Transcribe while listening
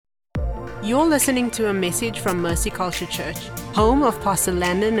You're listening to a message from Mercy Culture Church, home of Pastor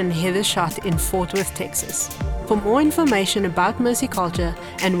Landon and Heather Schott in Fort Worth, Texas. For more information about Mercy Culture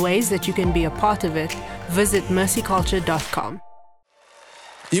and ways that you can be a part of it, visit mercyculture.com.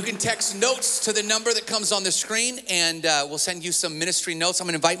 You can text notes to the number that comes on the screen, and we'll send you some ministry notes. I'm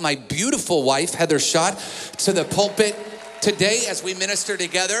going to invite my beautiful wife, Heather Schott, to the pulpit today as we minister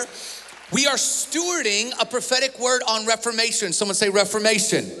together. We are stewarding a prophetic word on Reformation. Someone say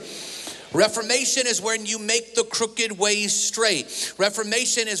Reformation. Reformation is when you make the crooked ways straight.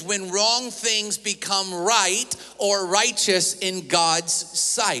 Reformation is when wrong things become right or righteous in God's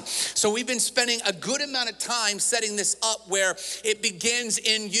sight. So we've been spending a good amount of time setting this up where it begins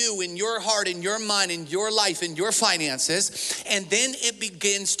in you, in your heart, in your mind, in your life, in your finances. And then it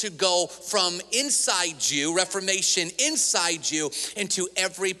begins to go from inside you, Reformation inside you, into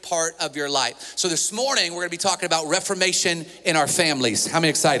every part of your life. So this morning, we're going to be talking about Reformation in our families. How many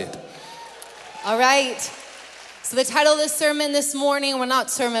excited? All right. So the title of this sermon this morning, we're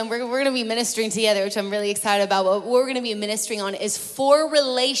going to be ministering together, which I'm really excited about. But what we're going to be ministering on is 4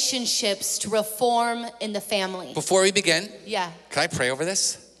 relationships to reform in the family. Before we begin, can I pray over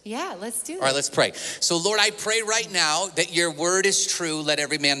this? Yeah, let's do it. All right, let's pray. So Lord, I pray right now that your word is true. Let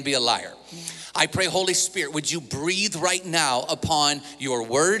every man be a liar. Yeah. I pray, Holy Spirit, would you breathe right now upon your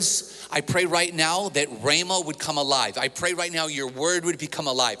words? I pray right now that Rhema would come alive. I pray right now your word would become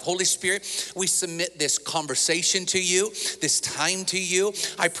alive. Holy Spirit, we submit this conversation to you, this time to you.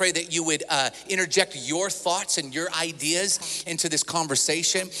 I pray that you would interject your thoughts and your ideas into this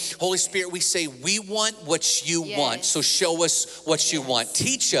conversation. Holy Spirit, we say we want what you want, so show us what you want.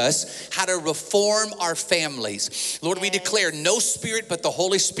 Teach us how to reform our families. Lord, we declare no spirit but the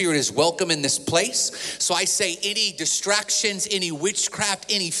Holy Spirit is welcome in this place. So I say any distractions, any witchcraft,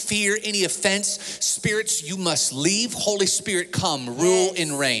 any fear, any offense, spirits, you must leave. Holy Spirit, come, rule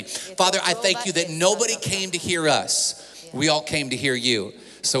and reign. Father, I thank you that nobody came to hear us. We all came to hear you.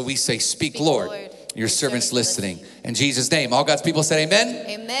 So we say, speak, Lord. Your servant's listening. In Jesus' name, all God's people said amen?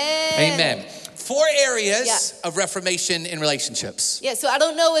 Amen. Amen. 4 areas of reformation in relationships. Yeah, so I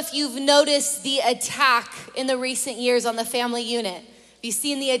don't know if you've noticed the attack in the recent years on the family unit. You've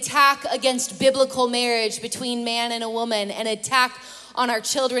seen the attack against biblical marriage between man and a woman, an attack on our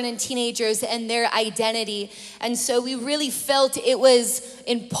children and teenagers and their identity. And so we really felt it was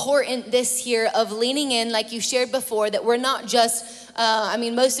important this year of leaning in, like you shared before, that we're not just,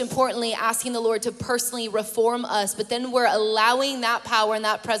 most importantly, asking the Lord to personally reform us, but then we're allowing that power and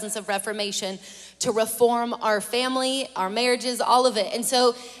that presence of reformation to reform our family, our marriages, all of it. And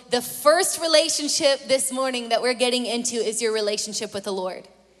so the first relationship this morning that we're getting into is your relationship with the Lord.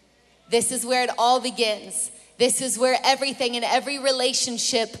 This is where it all begins. This is where everything in every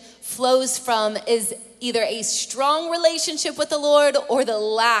relationship flows from, is either a strong relationship with the Lord or the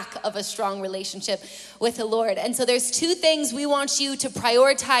lack of a strong relationship with the Lord. And so there's 2 things we want you to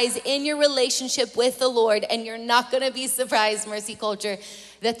prioritize in your relationship with the Lord, and you're not going to be surprised, Mercy Culture,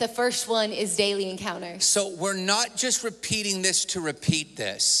 that the first one is daily encounters. So we're not just repeating this to repeat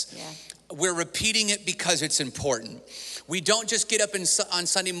this. Yeah. We're repeating it because it's important. We don't just get up on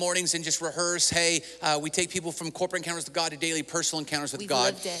Sunday mornings and just rehearse, hey, we take people from corporate encounters with God to daily personal encounters with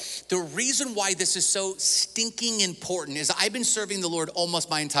God. Lived it. The reason why this is so stinking important is I've been serving the Lord almost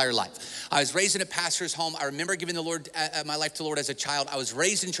my entire life. I was raised in a pastor's home. I remember giving the Lord my life to the Lord as a child. I was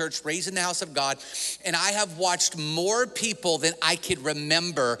raised in church, raised in the house of God, and I have watched more people than I could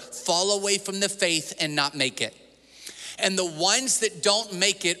remember fall away from the faith and not make it. And the ones that don't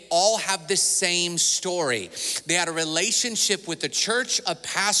make it all have the same story. They had a relationship with the church, a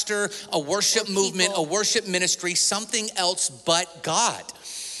pastor, a worship movement, a worship ministry, something else but God.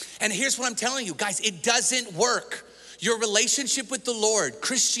 And here's what I'm telling you, guys, it doesn't work. Your relationship with the Lord,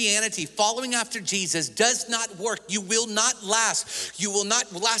 Christianity, following after Jesus does not work. You will not last. You will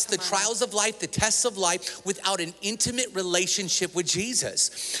not last the trials of life, the tests of life without an intimate relationship with Jesus.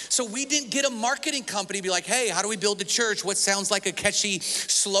 So we didn't get a marketing company to be like, hey, how do we build a church? What sounds like a catchy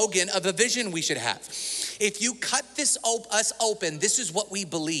slogan of a vision we should have? If you cut us open, this is what we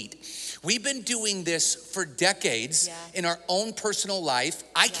believe. We've been doing this for decades in our own personal life.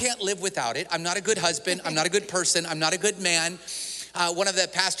 I can't live without it. I'm not a good husband. I'm not a good person. I'm not a good man. One of the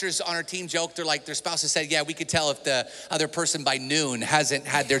pastors on our team joked, their spouses said, yeah, we could tell if the other person by noon hasn't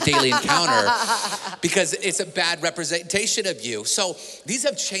had their daily encounter because it's a bad representation of you. So these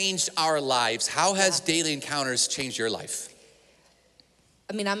have changed our lives. How has daily encounters changed your life?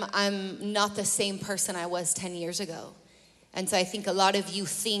 I mean, I'm not the same person I was 10 years ago. And so I think a lot of you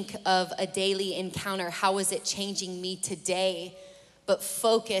think of a daily encounter. How is it changing me today? but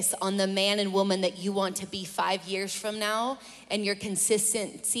focus on the man and woman that you want to be 5 years from now, and your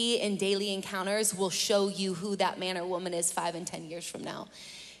consistency in daily encounters will show you who that man or woman is 5 and 10 years from now.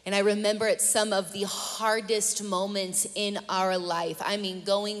 And I remember at some of the hardest moments in our life, I mean,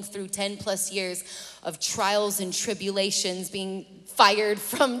 going through 10 plus years of trials and tribulations, being fired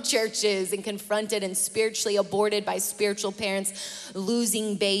from churches and confronted and spiritually aborted by spiritual parents,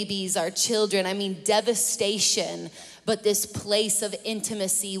 losing babies, our children, I mean, devastation, but this place of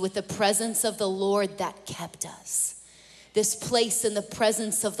intimacy with the presence of the Lord that kept us. This place in the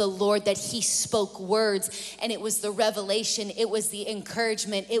presence of the Lord that he spoke words, and it was the revelation, it was the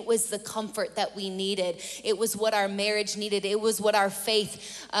encouragement, it was the comfort that we needed. It was what our marriage needed. It was what our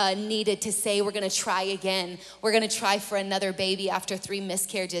faith needed to say, we're gonna try again. We're gonna try for another baby after 3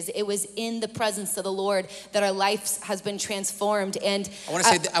 miscarriages. It was in the presence of the Lord that our life has been transformed. And I want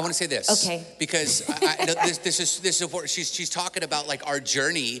to say this. Okay. Because this is important. She's talking about like our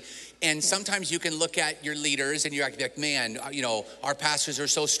journey. And sometimes you can look at your leaders and you're like, man, you know, our pastors are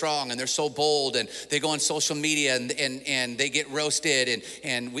so strong and they're so bold, and they go on social media and they get roasted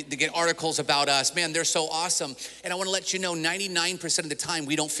and they get articles about us. Man, they're so awesome. And I want to let you know, 99% of the time,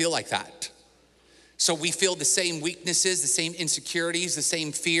 we don't feel like that. So we feel the same weaknesses, the same insecurities, the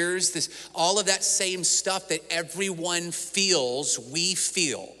same fears, all of that same stuff that everyone feels, we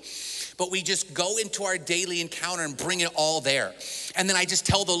feel. But we just go into our daily encounter and bring it all there. And then I just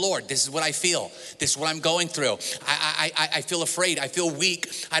tell the Lord, this is what I feel. This is what I'm going through. I feel afraid. I feel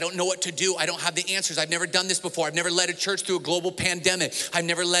weak. I don't know what to do. I don't have the answers. I've never done this before. I've never led a church through a global pandemic. I've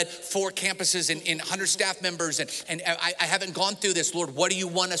never led 4 campuses and 100 staff members. And I haven't gone through this. Lord, what do you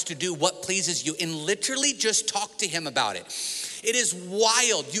want us to do? What pleases you? And literally just talk to him about it. It is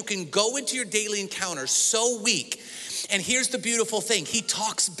wild. You can go into your daily encounter so weak. And here's the beautiful thing. He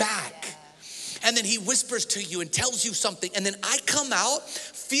talks back. And then he whispers to you and tells you something. And then I come out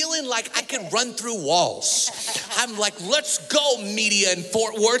feeling like I can run through walls. I'm like, let's go media in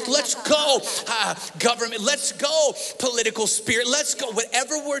Fort Worth. Let's go government. Let's go political spirit. Let's go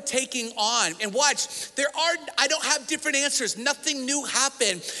whatever we're taking on. And watch, I don't have different answers. Nothing new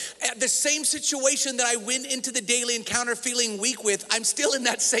happened. The same situation that I went into the daily encounter feeling weak with, I'm still in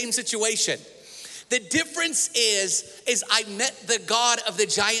that same situation. The difference is I met the God of the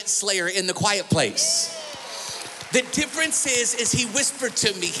giant slayer in the quiet place. The difference is he whispered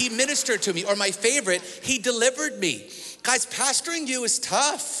to me, he ministered to me, or my favorite, he delivered me. Guys, pastoring you is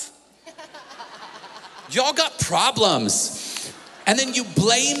tough. Y'all got problems. And then you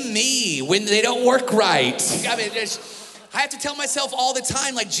blame me when they don't work right. I mean, I have to tell myself all the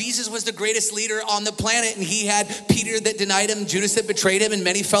time, like Jesus was the greatest leader on the planet, and he had Peter that denied him, Judas that betrayed him, and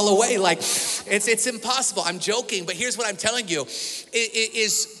many fell away. Like, it's impossible. I'm joking, but here's what I'm telling you.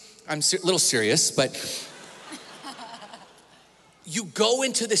 I'm a little serious, but you go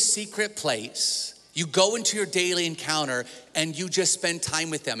into the secret place, you go into your daily encounter, and you just spend time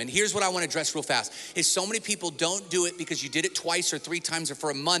with them. And here's what I want to address real fast, is so many people don't do it because you did it twice or 3 times or for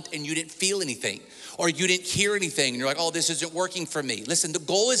a month and you didn't feel anything, or you didn't hear anything, and you're like, oh, this isn't working for me. Listen, the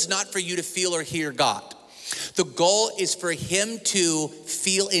goal is not for you to feel or hear God. The goal is for him to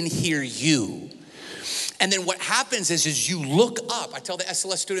feel and hear you. And then what happens is you look up. I tell the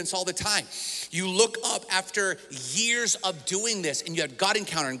SLS students all the time, you look up after years of doing this, and you have God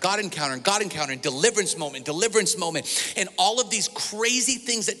encounter and God encounter and God encounter and deliverance moment, and all of these crazy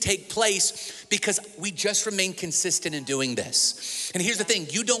things that take place because we just remain consistent in doing this. And here's the thing,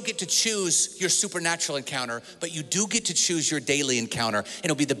 you don't get to choose your supernatural encounter, but you do get to choose your daily encounter, and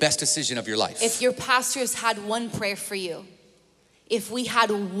it'll be the best decision of your life. If your pastors had one prayer for you, if we had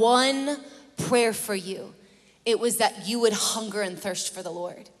one prayer for you, it was that you would hunger and thirst for the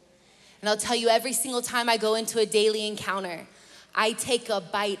Lord. And I'll tell you, every single time I go into a daily encounter, I take a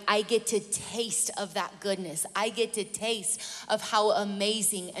bite, I get to taste of that goodness. I get to taste of how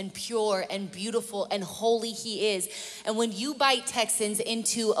amazing and pure and beautiful and holy he is. And when you bite, Texans,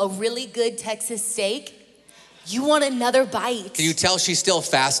 into a really good Texas steak, you want another bite. Can you tell she's still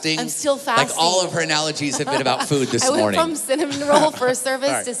fasting? I'm still fasting. Like all of her analogies have been about food this morning. I went from cinnamon roll first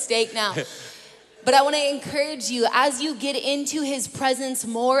service to steak now. But I want to encourage you, as you get into his presence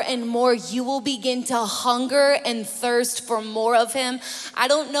more and more, you will begin to hunger and thirst for more of him. I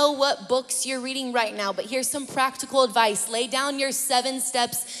don't know what books you're reading right now, but here's some practical advice. Lay down your 7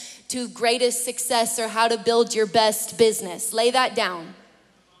 steps to greatest success, or how to build your best business. Lay that down.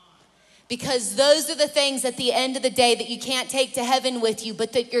 Because those are the things at the end of the day that you can't take to heaven with you,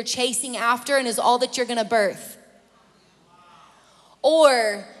 but that you're chasing after and is all that you're going to birth.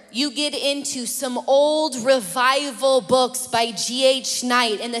 Or you get into some old revival books by G.H.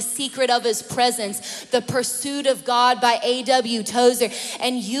 Knight and The Secret of His Presence, The Pursuit of God by A.W. Tozer,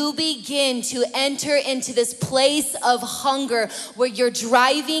 and you begin to enter into this place of hunger where you're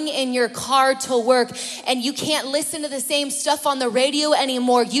driving in your car to work and you can't listen to the same stuff on the radio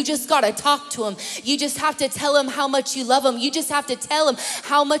anymore. You just got to talk to Him. You just have to tell Him how much you love Him. You just have to tell Him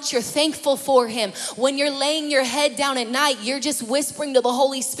how much you're thankful for Him. When you're laying your head down at night, you're just whispering to the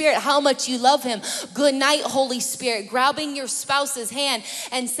Holy Spirit how much you love Him. Good night, Holy Spirit. Grabbing your spouse's hand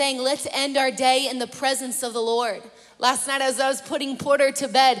and saying, let's end our day in the presence of the Lord. Last night as I was putting Porter to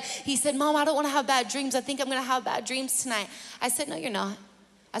bed, he said, Mom, I don't want to have bad dreams. I think I'm going to have bad dreams tonight. I said, no, you're not.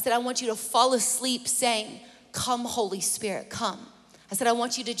 I said, I want you to fall asleep saying, come, Holy Spirit, come. I said, I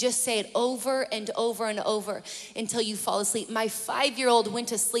want you to just say it over and over and over until you fall asleep. My 5-year-old went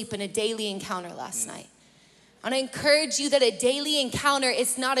to sleep in a daily encounter last night. And I encourage you that a daily encounter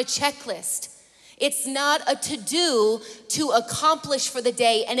is not a checklist. It's not a to-do to accomplish for the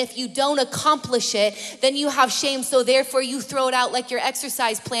day. And if you don't accomplish it, then you have shame. So therefore you throw it out like your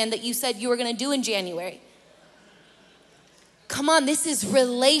exercise plan that you said you were going to do in January. Come on, this is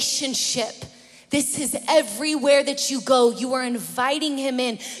relationship. This is everywhere that you go. You are inviting Him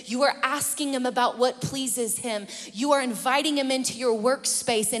in. You are asking Him about what pleases Him. You are inviting Him into your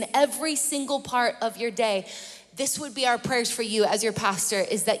workspace in every single part of your day. This would be our prayers for you as your pastor,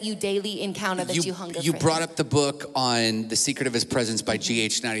 is that you daily encounter that you hunger for Him. You brought up the book on The Secret of His Presence by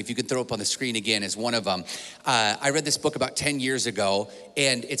G.H. Knight. If you could throw up on the screen again as one of them. I read this book about 10 years ago,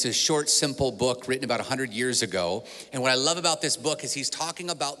 and it's a short, simple book written about 100 years ago. And what I love about this book is he's talking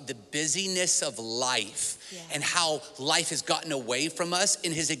about the busyness of life and how life has gotten away from us.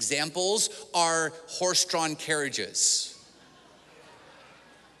 And his examples are horse-drawn carriages.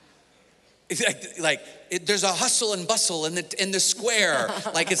 There's a hustle and bustle in the square.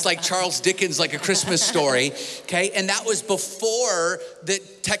 Like it's like Charles Dickens, like A Christmas Story, okay? And that was before the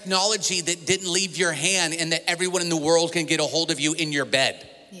technology that didn't leave your hand and that everyone in the world can get a hold of you in your bed.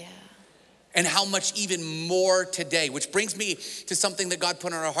 Yeah. And how much even more today, which brings me to something that God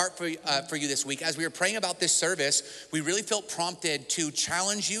put on our heart for you this week. As we were praying about this service, we really felt prompted to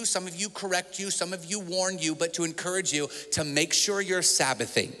challenge you. Some of you correct you, some of you warn you, but to encourage you to make sure you're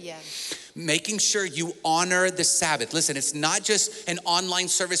Sabbathing. Yeah. Making sure you honor the Sabbath. Listen, it's not just an online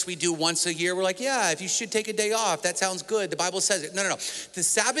service we do once a year. We're like, yeah, if you should take a day off, that sounds good. The Bible says it. No. The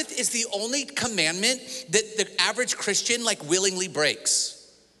Sabbath is the only commandment that the average Christian like willingly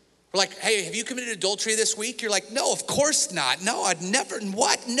breaks. We're like, hey, have you committed adultery this week? You're like, no, of course not. No, I'd never.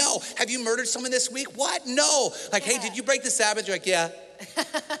 What? No. Have you murdered someone this week? What? No. Like, hey, did you break the Sabbath? You're like, yeah.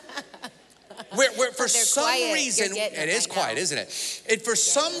 Where for some reason, it is quiet, isn't it? And for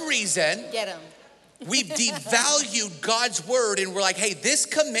some reason, we've devalued God's word and we're like, hey, this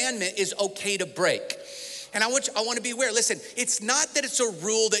commandment is okay to break. And I want to be aware. Listen, it's not that it's a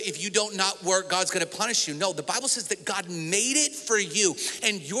rule that if you don't not work, God's going to punish you. No, the Bible says that God made it for you,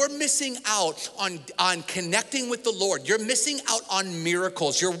 and you're missing out on connecting with the Lord. You're missing out on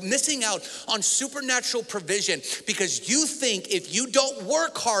miracles. You're missing out on supernatural provision because you think if you don't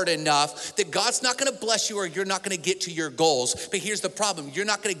work hard enough that God's not going to bless you or you're not going to get to your goals. But here's the problem. You're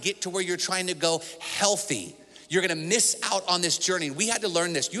not going to get to where you're trying to go healthy. You're going to miss out on this journey. We had to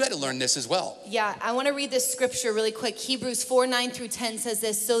learn this. You had to learn this as well. Yeah, I want to read this scripture really quick. Hebrews 4:9-10 says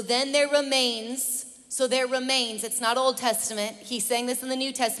this. So there remains, it's not Old Testament. He's saying this in the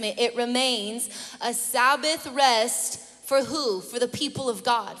New Testament. It remains a Sabbath rest for who? For the people of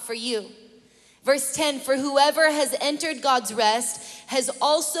God, for you. Verse 10, for whoever has entered God's rest has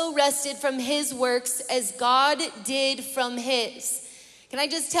also rested from his works as God did from his. Can I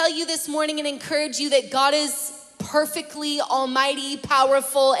just tell you this morning and encourage you that God is perfectly almighty,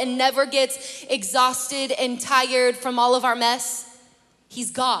 powerful, and never gets exhausted and tired from all of our mess?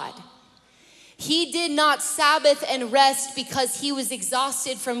 He's God. He did not Sabbath and rest because he was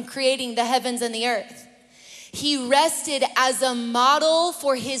exhausted from creating the heavens and the earth. He rested as a model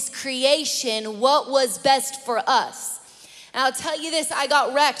for his creation, what was best for us. And I'll tell you this, I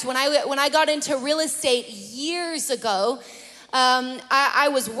got wrecked. When I got into real estate years ago, I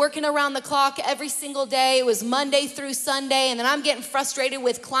was working around the clock every single day. It was Monday through Sunday. And then I'm getting frustrated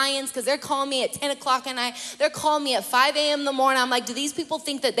with clients because they're calling me at 10 o'clock at night. They're calling me at 5 a.m. in the morning. I'm like, do these people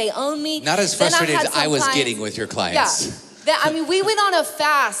think that they own me? Not as frustrated as I was getting with your clients. Yeah. We went on a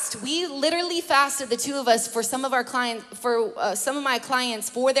fast. We literally fasted, the two of us, for some of our clients, for some of my clients,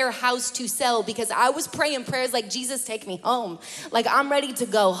 for their house to sell, because I was praying prayers like, Jesus, take me home. Like, I'm ready to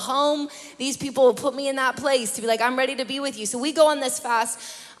go home. These people will put me in that place to be like, I'm ready to be with you. So we go on this fast.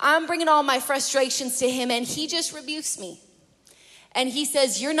 I'm bringing all my frustrations to him, and he just rebukes me. And he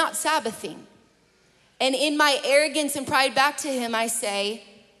says, you're not Sabbathing. And in my arrogance and pride back to him, I say,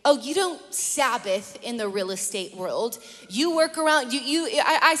 oh, you don't Sabbath in the real estate world. You work around,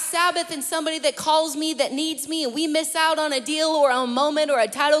 I Sabbath in somebody that calls me, that needs me, and we miss out on a deal or a moment or a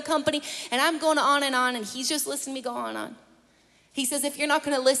title company. And I'm going on, and he's just listening to me go on and on. He says, if you're not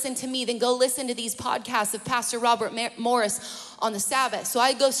going to listen to me, then go listen to these podcasts of Pastor Robert Morris on the Sabbath. So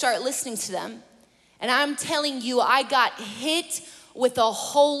I go start listening to them. And I'm telling you, I got hit with a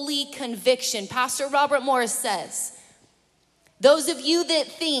holy conviction. Pastor Robert Morris says, those of you that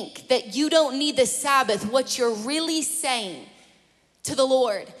think that you don't need the Sabbath, what you're really saying to the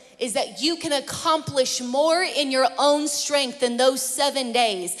Lord is that you can accomplish more in your own strength in those 7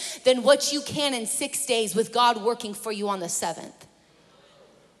 days than what you can in 6 days with God working for you on the 7th.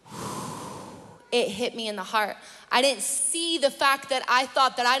 It hit me in the heart. I didn't see the fact that I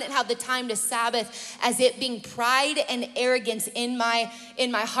thought that I didn't have the time to Sabbath as it being pride and arrogance in my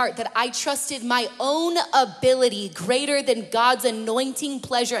heart, that I trusted my own ability greater than God's anointing,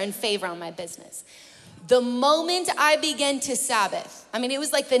 pleasure, and favor on my business. The moment I began to Sabbath, I mean, it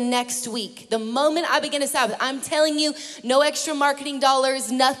was like the next week. The moment I began to Sabbath, I'm telling you, no extra marketing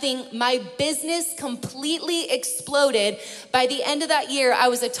dollars, nothing. My business completely exploded. By the end of that year, I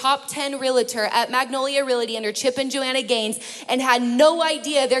was a top 10 realtor at Magnolia Realty under Chip and Joanna Gaines and had no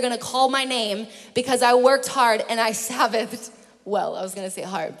idea they're going to call my name because I worked hard and I Sabbathed well. I was going to say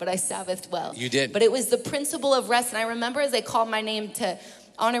hard, but I Sabbathed well. You did. But it was the principle of rest. And I remember as they called my name to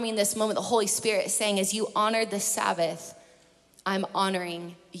honor me in this moment, the Holy Spirit saying, as you honored the Sabbath, I'm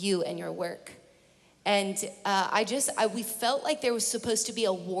honoring you and your work. And we felt like there was supposed to be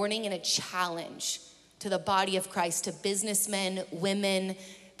a warning and a challenge to the body of Christ, to businessmen, women,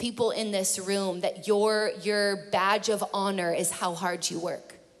 people in this room, that your badge of honor is how hard you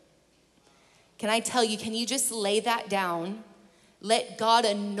work. Can I tell you, can you just lay that down? Let God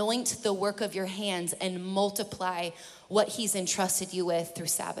anoint the work of your hands and multiply what he's entrusted you with through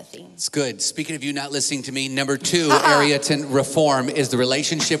Sabbathing. It's good. Speaking of you not listening to me, number 2 area to reform is the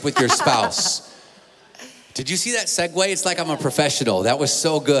relationship with your spouse. Did you see that segue? It's like I'm a professional. That was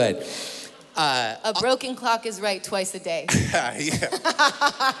so good. A broken clock is right twice a day.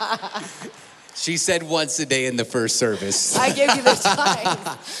 She said once a day in the first service. I gave you the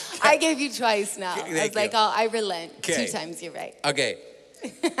twice. I gave you twice now. I was like, oh, I relent. Okay. 2 times, you're right. Okay.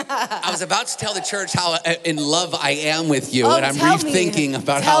 I was about to tell the church how in love I am with you, and I'm rethinking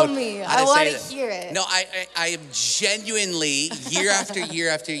about how to say I want to hear it. No, I am genuinely, year after year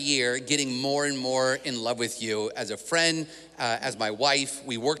after year, getting more and more in love with you as a friend, as my wife.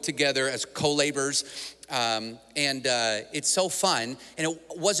 We work together as co-laborers. And it's so fun, and it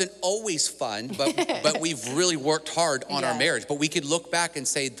wasn't always fun, but we've really worked hard on our marriage. But we could look back and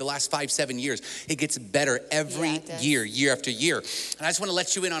say the last 5-7 years, it gets better every year after year. And I just want to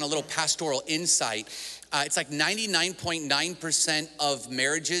let you in on a little pastoral insight. It's like 99.9% of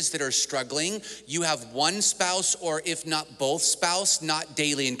marriages that are struggling, you have one spouse, or if not both spouse, not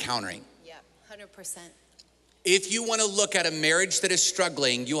daily encountering. Yeah, 100%. If you want to look at a marriage that is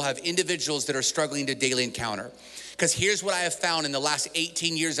struggling, you'll have individuals that are struggling to daily encounter. Because here's what I have found in the last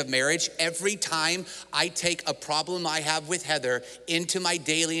 18 years of marriage. Every time I take a problem I have with Heather into my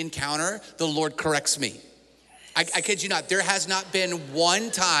daily encounter, the Lord corrects me. I kid you not. There hasn't been one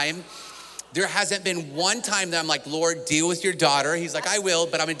time that I'm like, Lord, deal with your daughter. He's like, I will,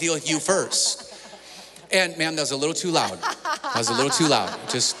 but I'm going to deal with you first. And ma'am, that was a little too loud.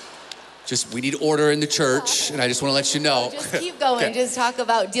 Just we need order in the church, and I just want to let you know. Just keep going. Okay. Just talk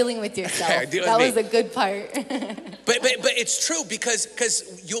about dealing with yourself. That was a good part. but it's true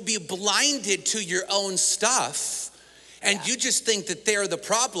because you'll be blinded to your own stuff, and you just think that they're the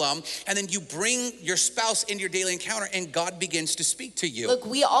problem, and then you bring your spouse into your daily encounter, and God begins to speak to you. Look,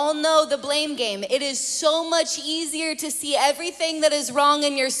 we all know the blame game. It is so much easier to see everything that is wrong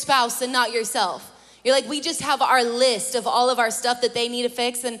in your spouse than not yourself. You're like, we just have our list of all of our stuff that they need to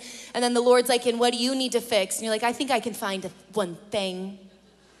fix. And then the Lord's like, and what do you need to fix? And you're like, I think I can find one thing.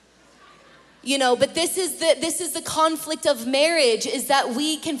 You know, but this is the conflict of marriage, is that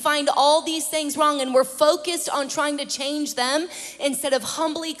we can find all these things wrong and we're focused on trying to change them instead of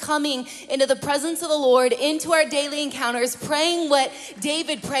humbly coming into the presence of the Lord, into our daily encounters, praying what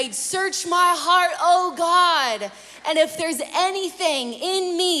David prayed, search my heart, oh God. And if there's anything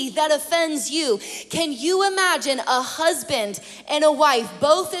in me that offends you, can you imagine a husband and a wife,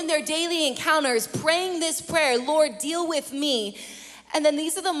 both in their daily encounters, praying this prayer, Lord, deal with me. And then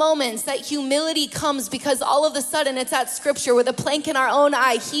these are the moments that humility comes, because all of a sudden it's that scripture with a plank in our own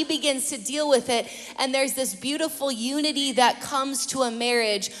eye. He begins to deal with it. And there's this beautiful unity that comes to a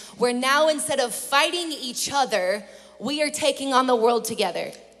marriage where now, instead of fighting each other, we are taking on the world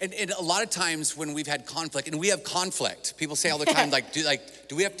together. And a lot of times when we've had conflict, and we have conflict, people say all the time,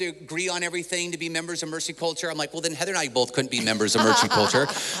 do we have to agree on everything to be members of Mercy Culture? I'm like, well, then Heather and I both couldn't be members of Mercy Culture.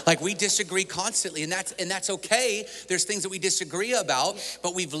 Like, we disagree constantly, and that's okay. There's things that we disagree about,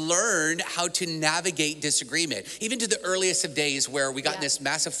 but we've learned how to navigate disagreement, even to the earliest of days where we got in this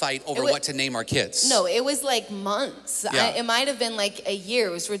massive fight over what to name our kids. No, it was like months. It might have been like a year.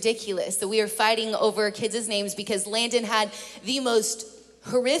 It was ridiculous that we were fighting over kids' names because Landon had the most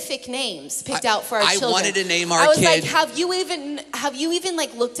horrific names picked out for our children. I wanted to name our kid. I was like, have you even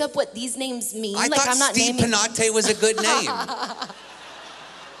like looked up what these names mean? I thought Steve Panate was a good name.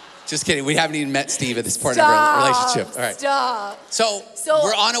 Just kidding. We haven't even met Steve at this point of our relationship. All right. Stop. So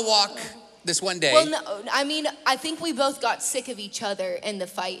we're on a walk this one day. Well, no, I mean, I think we both got sick of each other in the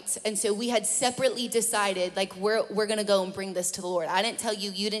fights. And so we had separately decided, like, we're going to go and bring this to the Lord. I didn't tell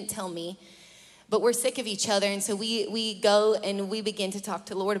you, you didn't tell me. But we're sick of each other, and so we go and we begin to talk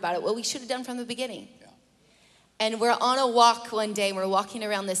to the Lord about it. What we should have done from the beginning. Yeah. And we're on a walk one day, and we're walking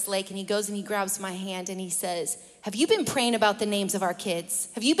around this lake, and he goes and he grabs my hand, and he says, have you been praying about the names of our kids?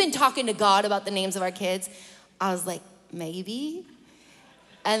 Have you been talking to God about the names of our kids? I was like, maybe.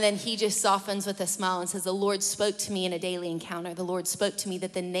 And then he just softens with a smile and says, the Lord spoke to me in a daily encounter. The Lord spoke to me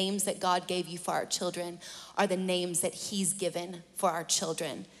that the names that God gave you for our children are the names that he's given for our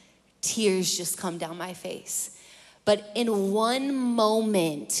children. Tears just come down my face. But in one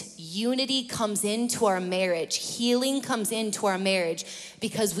moment, unity comes into our marriage. Healing comes into our marriage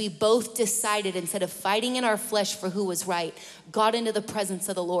because we both decided, instead of fighting in our flesh for who was right, got into the presence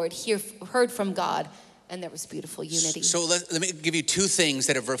of the Lord, heard from God, and there was beautiful unity. So let me give you two things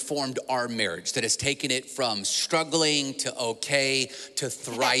that have reformed our marriage, that has taken it from struggling to okay to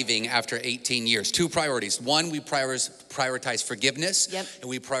thriving after 18 years. Two priorities. One, we prioritize forgiveness, and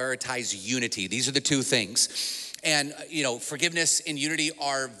we prioritize unity. These are the two things. And, forgiveness and unity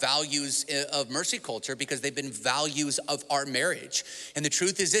are values of Mercy Culture because they've been values of our marriage. And the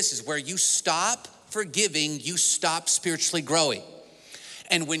truth is this, is where you stop forgiving, you stop spiritually growing.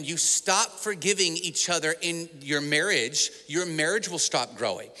 And when you stop forgiving each other in your marriage will stop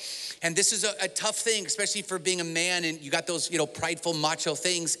growing. And this is a tough thing, especially for being a man and you got those, prideful macho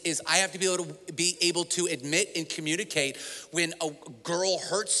things, is I have to be able to admit and communicate when a girl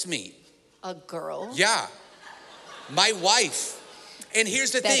hurts me. A girl? Yeah. My wife. And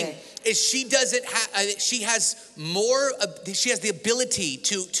here's the thing, is she has the ability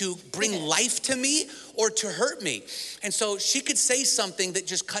to bring life to me or to hurt me. And so she could say something that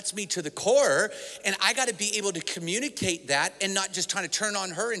just cuts me to the core, and I got to be able to communicate that and not just trying to turn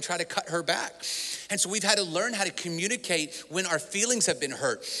on her and try to cut her back. And so we've had to learn how to communicate when our feelings have been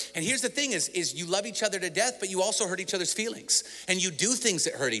hurt. And here's the thing is you love each other to death, but you also hurt each other's feelings. And you do things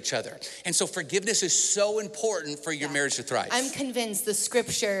that hurt each other. And so forgiveness is so important for your marriage to thrive. I'm convinced the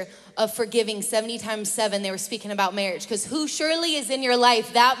scripture of forgiving 70 times 7, they were speaking about marriage. Because who surely is in your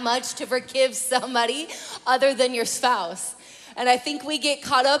life that much to forgive somebody other than your spouse? And I think we get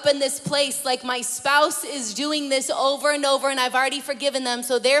caught up in this place like my spouse is doing this over and over and I've already forgiven them.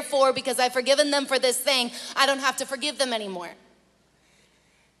 So therefore, because I've forgiven them for this thing, I don't have to forgive them anymore.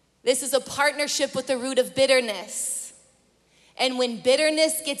 This is a partnership with the root of bitterness. And when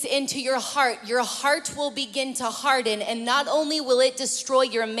bitterness gets into your heart will begin to harden. And not only will it destroy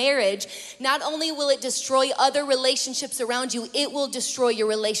your marriage, not only will it destroy other relationships around you, it will destroy your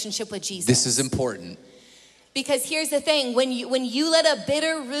relationship with Jesus. This is important. Because here's the thing, when you let a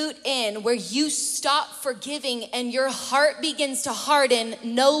bitter root in, where you stop forgiving and your heart begins to harden,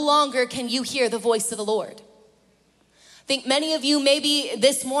 no longer can you hear the voice of the Lord. I think many of you maybe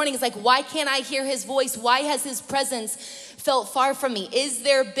this morning is like, why can't I hear his voice? Why has his presence felt far from me? Is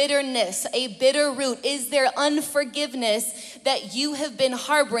there bitterness, a bitter root? Is there unforgiveness that you have been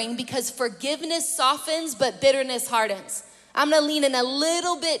harboring? Because forgiveness softens, but bitterness hardens. I'm going to lean in a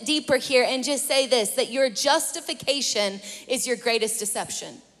little bit deeper here and just say this, that your justification is your greatest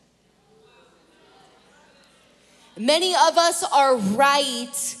deception. Many of us are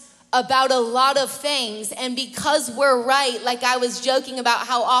right about a lot of things, and because we're right, like I was joking about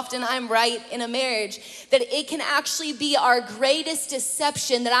how often I'm right in a marriage, that it can actually be our greatest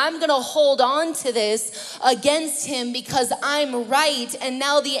deception, that I'm gonna hold on to this against him because I'm right, and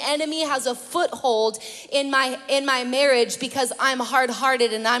now the enemy has a foothold in my marriage because I'm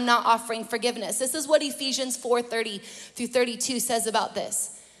hard-hearted and I'm not offering forgiveness. This is what Ephesians 4:30-32 says about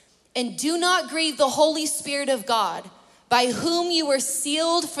this. And do not grieve the Holy Spirit of God, by whom you were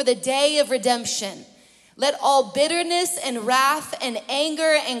sealed for the day of redemption. Let all bitterness and wrath and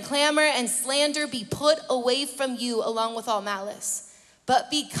anger and clamor and slander be put away from you along with all malice. But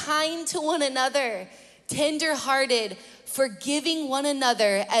be kind to one another, tender-hearted, forgiving one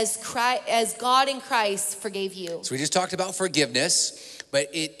another as God in Christ forgave you. So we just talked about forgiveness, but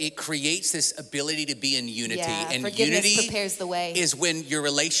it creates this ability to be in unity. Yeah, and forgiveness unity prepares the way. is when your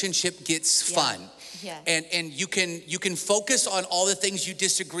relationship gets fun. Yeah. And you can focus on all the things you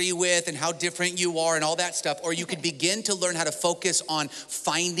disagree with and how different you are and all that stuff, or you could begin to learn how to focus on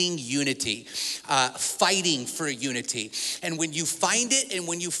finding unity, fighting for unity. And when you find it and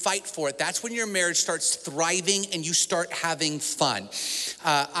when you fight for it, that's when your marriage starts thriving and you start having fun.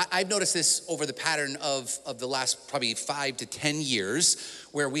 I've noticed this over the pattern of the last probably 5 to 10 years,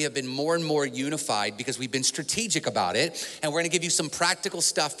 where we have been more and more unified because we've been strategic about it. And we're gonna give you some practical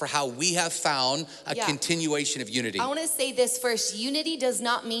stuff for how we have found a continuation of unity. I wanna say this first. Unity does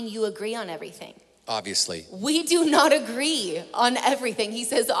not mean you agree on everything. Obviously. We do not agree on everything. He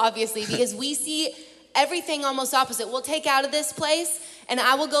says obviously, because we see everything almost opposite. We'll take out of this place and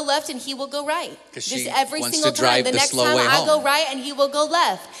I will go left and he will go right. Just every single time. The next time I go right and he will go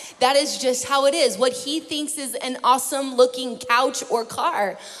left. That is just how it is. What he thinks is an awesome looking couch or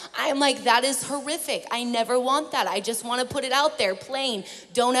car, I'm like, that is horrific. I never want that. I just want to put it out there plain.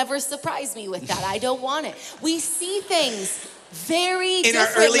 Don't ever surprise me with that. I don't want it. We see things very differently. In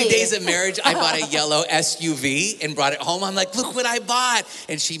our early days of marriage, I bought a yellow SUV and brought it home. I'm like, look what I bought.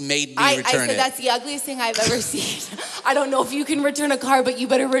 And she made me return it. That's the ugliest thing I've ever seen. I don't know if you can return a car, but you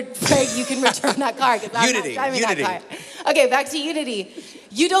better pray you can return that car. Unity. That car. Okay, back to unity.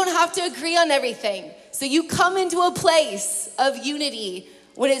 You don't have to agree on everything. So you come into a place of unity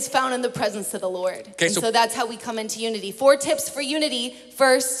when it's found in the presence of the Lord. Okay, so that's how we come into unity. 4 tips for unity.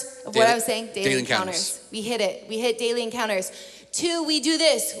 First, of what I was saying, daily encounters. We hit it. We hit daily encounters. 2, we do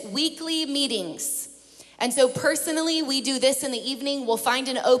this, weekly meetings. And so personally, we do this in the evening. We'll find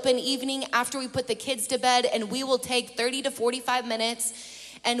an open evening after we put the kids to bed, and we will take 30 to 45 minutes,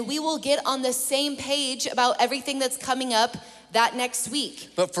 and we will get on the same page about everything that's coming up that next week.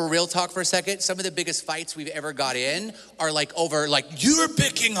 But for real talk for a second, some of the biggest fights we've ever got in are over you're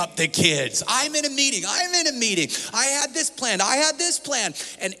picking up the kids. I'm in a meeting. I had this plan.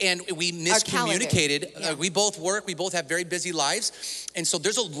 And we miscommunicated. We both work. We both have very busy lives. And so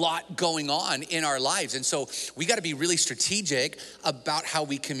there's a lot going on in our lives. And so we got to be really strategic about how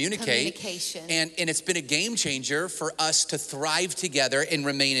we communicate. Communication. And it's been a game changer for us to thrive together and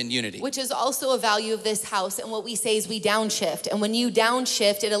remain in unity. Which is also a value of this house. And what we say is we downshift. And when you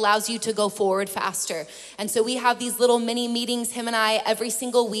downshift, it allows you to go forward faster. And so we have these little mini meetings, him and I, every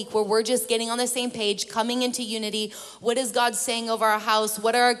single week, where we're just getting on the same page, coming into unity. What is God saying over our house?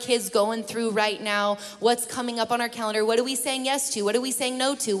 What are our kids going through right now? What's coming up on our calendar? What are we saying yes to? What are we saying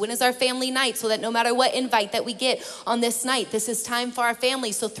no to? When is our family night? So that no matter what invite that we get on this night, this is time for our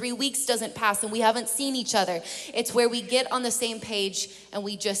family. So 3 weeks doesn't pass and we haven't seen each other. It's where we get on the same page and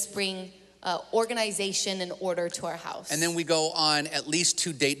we just bring organization and order to our house. And then we go on at least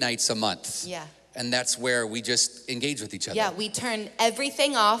 2 date nights a month. Yeah. And that's where we just engage with each other. Yeah, we turn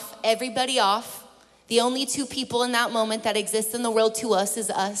everything off, everybody off. The only 2 people in that moment that exist in the world to us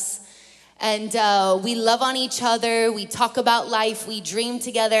is us. And we love on each other. We talk about life. We dream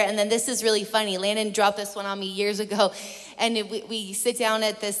together. And then this is really funny. Landon dropped this one on me years ago. And we sit down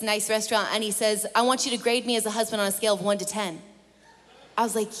at this nice restaurant and he says, I want you to grade me as a husband on a scale of 1 to 10. I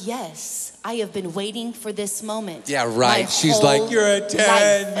was like, yes, I have been waiting for this moment. Yeah, right. She's like, you're a 10,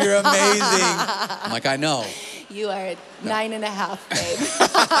 life. You're amazing. I'm like, I know. You are a 9.5,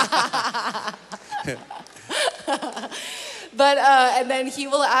 babe. But, and then he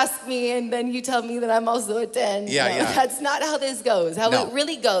will ask me, and then you tell me that I'm also a 10. Yeah. That's not how this goes. How it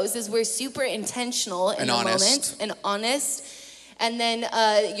really goes is we're super intentional in the moment and honest. And then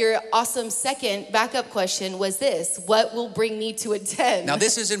your awesome second backup question was this: what will bring me to a 10? Now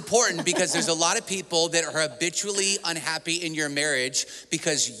this is important because there's a lot of people that are habitually unhappy in your marriage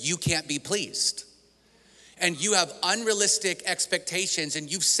because you can't be pleased. And you have unrealistic expectations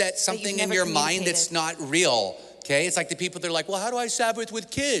and you've set something in your mind that's not real. Okay, it's like the people that are like, well, how do I Sabbath with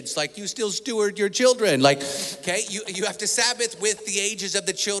kids? Like, you still steward your children. Like, okay, you have to Sabbath with the ages of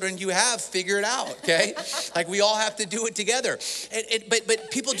the children you have. Figure it out, okay? Like, we all have to do it together. But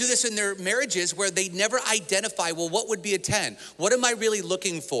people do this in their marriages where they never identify, well, what would be a 10? What am I really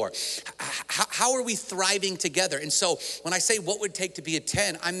looking for? How are we thriving together? And so when I say what would it take to be a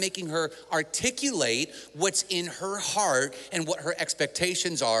 10, I'm making her articulate what's in her heart and what her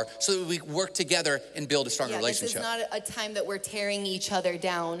expectations are so that we work together and build a stronger relationship. This is not a time that we're tearing each other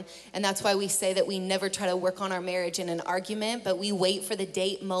down. And that's why we say that we never try to work on our marriage in an argument, but we wait for the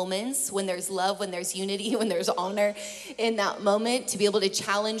date moments when there's love, when there's unity, when there's honor in that moment to be able to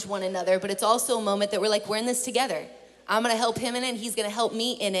challenge one another. But it's also a moment that we're like, we're in this together. I'm gonna help him in it, and he's gonna help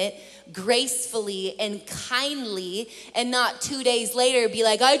me in it gracefully and kindly, and not 2 days later be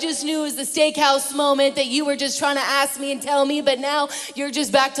like, I just knew it was the steakhouse moment that you were just trying to ask me and tell me, but now you're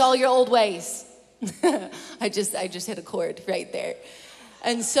just back to all your old ways. I just hit a chord right there.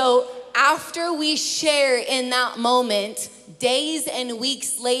 And so after we share in that moment, days and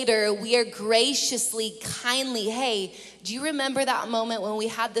weeks later, we are graciously, kindly, hey, do you remember that moment when we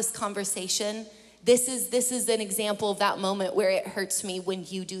had this conversation? This is an example of that moment where it hurts me when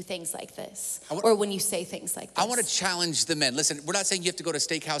you do things like this, or when you say things like this. I want to challenge the men. Listen, we're not saying you have to go to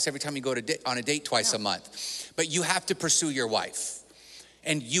steakhouse every time you go on a date twice a month, but you have to pursue your wife.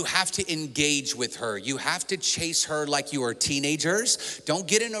 And you have to engage with her. You have to chase her like you are teenagers. Don't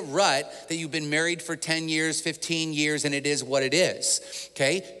get in a rut that you've been married for 10 years, 15 years, and it is what it is,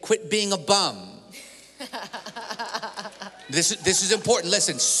 okay? Quit being a bum. This is important.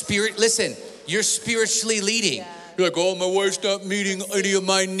 Listen, you're spiritually leading. Yeah. You're like, oh, my wife's not meeting any of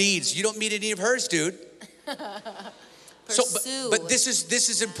my needs. You don't meet any of hers, dude. But this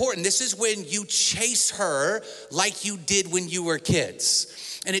is important. This is when you chase her like you did when you were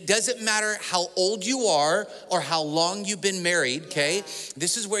kids. And it doesn't matter how old you are or how long you've been married, okay? Yeah.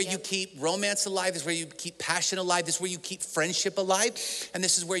 This is where you keep romance alive. This is where you keep passion alive. This is where you keep friendship alive. And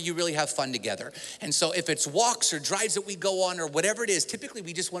this is where you really have fun together. And so if it's walks or drives that we go on or whatever it is, typically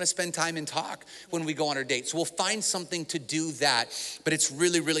we just want to spend time and talk when we go on our dates. So we'll find something to do that. But it's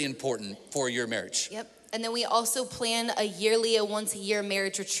really, really important for your marriage. Yep. And then we also plan a once a year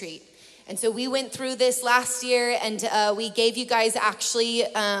marriage retreat. And so we went through this last year, and we gave you guys actually,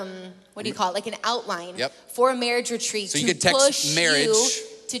 what do you call it? Like an outline for a marriage retreat. So you could text marriage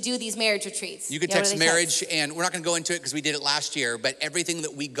to do these marriage retreats. You could text marriage, and we're not going to go into it because we did it last year, but everything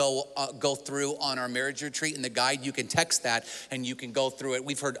that we go through on our marriage retreat and the guide, you can text that and you can go through it.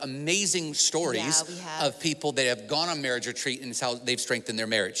 We've heard amazing stories of people that have gone on marriage retreat and how they've strengthened their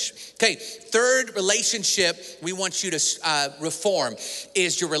marriage. Okay, third relationship we want you to reform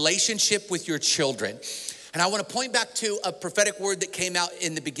is your relationship with your children. And I want to point back to a prophetic word that came out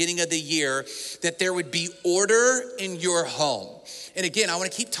in the beginning of the year, that there would be order in your home. And again, I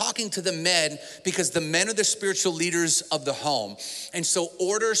want to keep talking to the men because the men are the spiritual leaders of the home. And so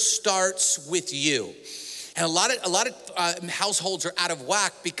order starts with you. And a lot of households are out of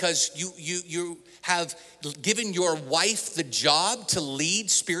whack because you have given your wife the job to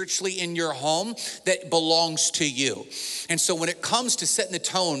lead spiritually in your home that belongs to you. And so when it comes to setting the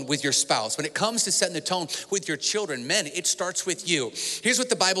tone with your spouse, when it comes to setting the tone with your children, men, it starts with you. Here's what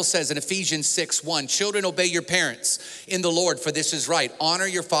the Bible says in Ephesians 6:1. Children, obey your parents in the Lord, for this is right. Honor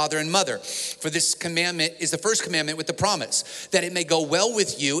your father and mother. For this commandment is the first commandment with the promise that it may go well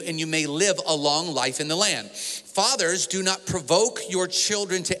with you and you may live a long life in the land. Fathers, do not provoke your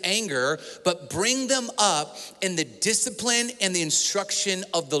children to anger, but bring them up in the discipline and the instruction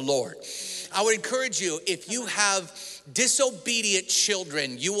of the Lord. I would encourage you, if you have disobedient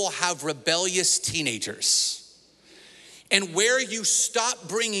children, you will have rebellious teenagers. And where you stop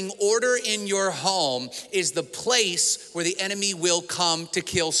bringing order in your home is the place where the enemy will come to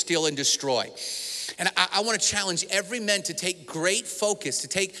kill, steal, and destroy. And I want to challenge every man to take great focus, to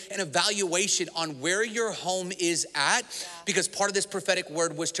take an evaluation on where your home is at, because part of this prophetic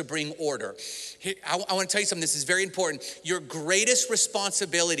word was to bring order. I want to tell you something, this is very important. Your greatest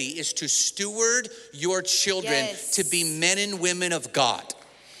responsibility is to steward your children to be men and women of God.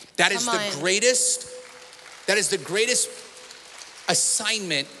 That is the greatest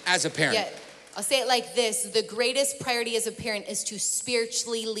assignment as a parent. Yeah. I'll say it like this. The greatest priority as a parent is to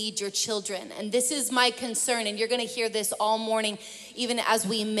spiritually lead your children. And this is my concern, and you're going to hear this all morning, even as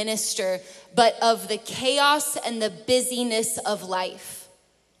we minister, but of the chaos and the busyness of life.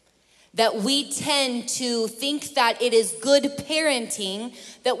 That we tend to think that it is good parenting,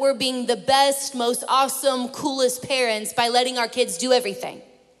 that we're being the best, most awesome, coolest parents by letting our kids do everything.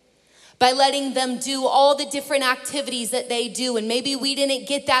 By letting them do all the different activities that they do. And maybe we didn't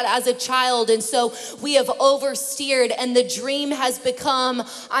get that as a child, and so we have oversteered, and the dream has become,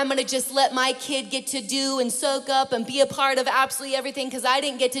 I'm gonna just let my kid get to do and soak up and be a part of absolutely everything because I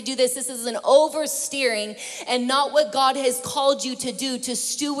didn't get to do this. This is an oversteering and not what God has called you to do, to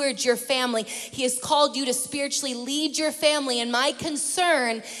steward your family. He has called you to spiritually lead your family. And my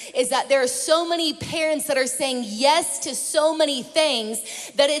concern is that there are so many parents that are saying yes to so many things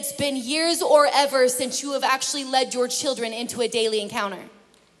that it's been years or ever since you have actually led your children into a daily encounter.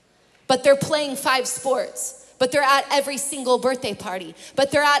 But they're playing 5 sports. But they're at every single birthday party.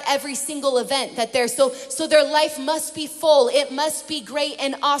 But they're at every single event that they're so their life must be full. It must be great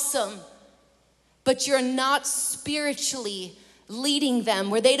and awesome. But you're not spiritually leading them,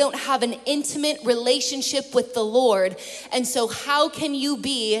 where they don't have an intimate relationship with the Lord. And so how can you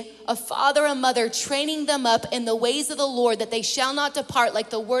be a father, a mother, training them up in the ways of the Lord that they shall not depart, like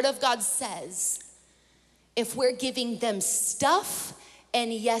the word of God says, if we're giving them stuff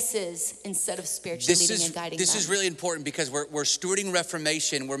and yeses instead of spiritually leading and guiding them? This is really important because we're stewarding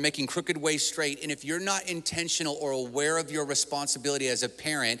Reformation. We're making crooked ways straight. And if you're not intentional or aware of your responsibility as a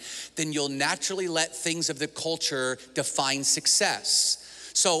parent, then you'll naturally let things of the culture define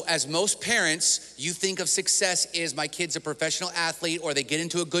success. So as most parents, you think of success as my kid's a professional athlete, or they get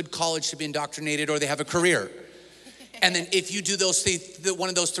into a good college to be indoctrinated, or they have a career. And then if you do one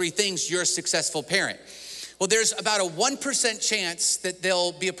of those three things, you're a successful parent. Well, there's about a 1% chance that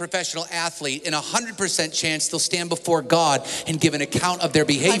they'll be a professional athlete, and a 100% chance they'll stand before God and give an account of their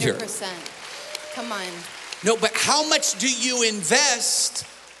behavior. 100%. Come on. No, but how much do you invest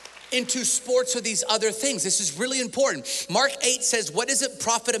into sports or these other things? This is really important. Mark 8 says, what does it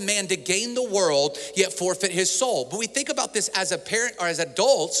profit a man to gain the world yet forfeit his soul? But we think about this as a parent or as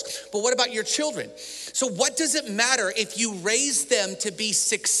adults, but what about your children? So what does it matter if you raise them to be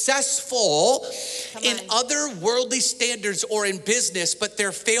successful in other worldly standards or in business, but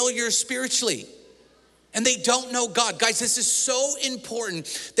they're failures spiritually? And they don't know God. Guys, this is so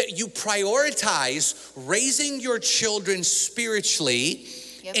important that you prioritize raising your children spiritually.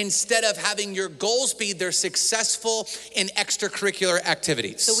 Yep. Instead of having your goals be they're successful in extracurricular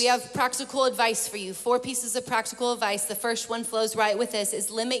activities. So we have practical advice for you. 4 pieces of practical advice. The first one flows right with this,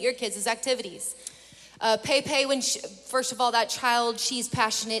 is limit your kids' activities. Pepe, first of all, that child, she's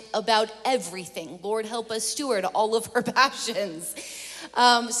passionate about everything. Lord, help us steward all of her passions.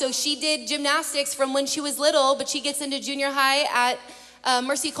 So she did gymnastics from when she was little, but she gets into junior high at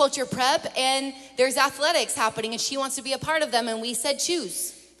Mercy Culture Prep, and there's athletics happening, and she wants to be a part of them, and we said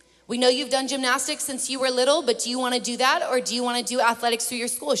choose. We know you've done gymnastics since you were little, but do you want to do that, or do you want to do athletics through your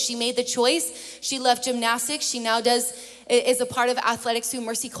school? She made the choice. She left gymnastics. She now is a part of athletics through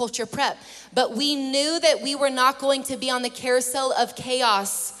Mercy Culture Prep. But we knew that we were not going to be on the carousel of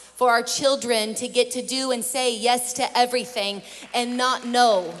chaos for our children to get to do and say yes to everything and not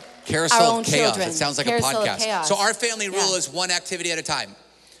know Carousel our own of Chaos. children. It sounds like Carousel a podcast. So our family rule is one activity at a time.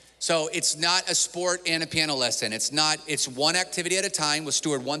 So it's not a sport and a piano lesson. It's one activity at a time. We'll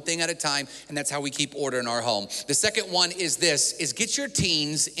steward one thing at a time, and that's how we keep order in our home. The second one is get your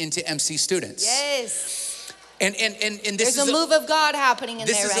teens into MC students. Yes. And this There's a move of God happening in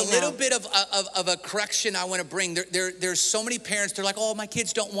there right now. This is a little bit of a correction I want to bring. There's so many parents, they're like, oh, my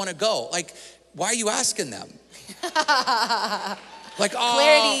kids don't want to go. Like, why are you asking them? Like,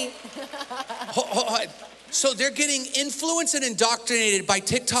 oh. Clarity. So they're getting influenced and indoctrinated by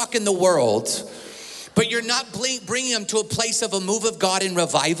TikTok in the world, but you're not bringing them to a place of a move of God in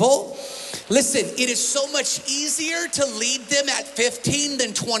revival. Listen, it is so much easier to lead them at 15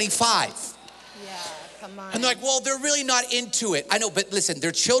 than 25. Yeah, come on. And they're like, well, they're really not into it. I know, but listen,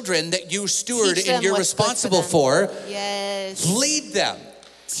 they're children that you steward and you're what's responsible for. Yes. Lead them.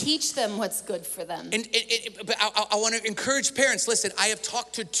 Teach them what's good for them. But I want to encourage parents. Listen, I have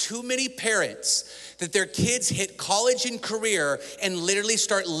talked to too many parents that their kids hit college and career and literally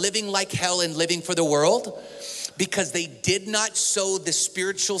start living like hell and living for the world because they did not sow the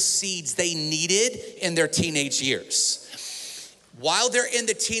spiritual seeds they needed in their teenage years. While they're in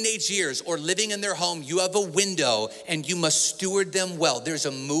the teenage years or living in their home, you have a window and you must steward them well. There's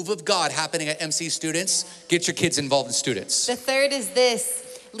a move of God happening at MC Students. Get your kids involved in students. The third is this.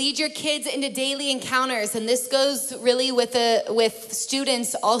 Lead your kids into daily encounters, and this goes really with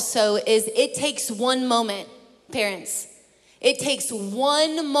students also, is it takes one moment, parents. It takes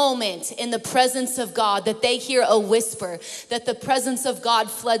one moment in the presence of God that they hear a whisper, that the presence of God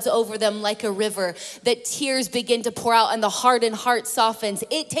floods over them like a river, that tears begin to pour out and the hardened heart softens.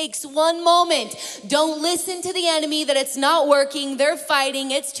 It takes one moment. Don't listen to the enemy that it's not working, they're fighting,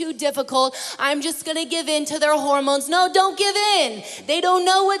 it's too difficult, I'm just gonna give in to their hormones. No, don't give in. They don't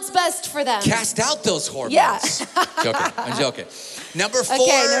know what's best for them. Cast out those hormones. Yeah. I'm joking. Number 4,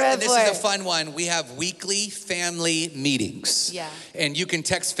 and this is a fun one, we have weekly family meetings. Yeah. And you can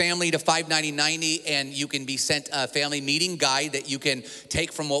text family to 59090 and you can be sent a family meeting guide that you can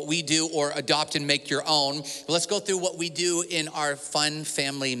take from what we do or adopt and make your own. But let's go through what we do in our fun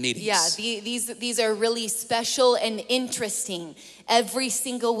family meetings. Yeah, these are really special and interesting. every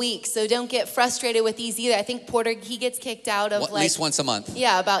single week. So don't get frustrated with these either. I think Porter, he gets kicked out of at least once a month.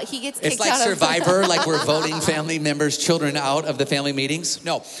 Yeah, he gets kicked out of. It's like Survivor, like we're voting family members, children out of the family meetings.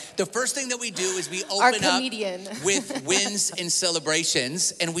 No, the first thing that we do is we open up with wins and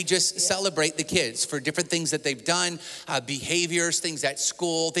celebrations, and we just celebrate the kids for different things that they've done, behaviors, things at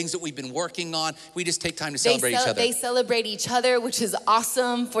school, things that we've been working on. We just take time to celebrate each other. They celebrate each other, which is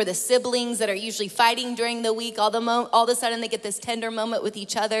awesome for the siblings that are usually fighting during the week. All of a sudden, they get this tender moment with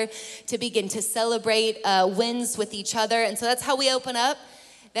each other to begin to celebrate wins with each other. And so that's how we open up.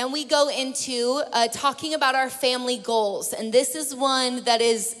 Then we go into talking about our family goals. And this is one that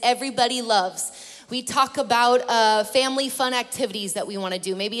is everybody loves. We talk about family fun activities that we want to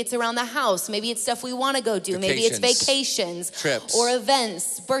do. Maybe it's around the house. Maybe it's stuff we want to go do. Maybe it's vacations, trips, or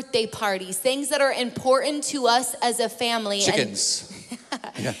events, birthday parties, things that are important to us as a family. Chickens.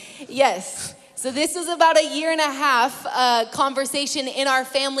 Yeah. Yes. So this was about a year and a half conversation in our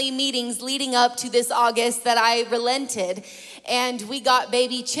family meetings leading up to this August that I relented. And we got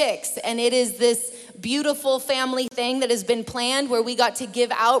baby chicks. And it is this beautiful family thing that has been planned where we got to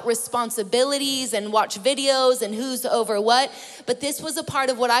give out responsibilities and watch videos and who's over what. But this was a part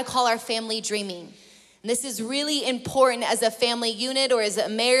of what I call our family dreaming. And this is really important as a family unit or as a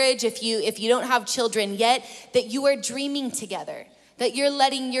marriage, if you don't have children yet, that you are dreaming together. That you're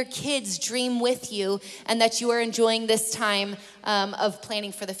letting your kids dream with you and that you are enjoying this time of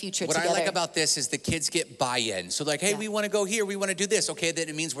planning for the future together. What I like about this is the kids get buy-in. So like, hey, we want to go here, we want to do this. Okay, then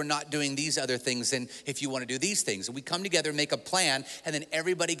it means we're not doing these other things and if you want to do these things. And we come together, make a plan, and then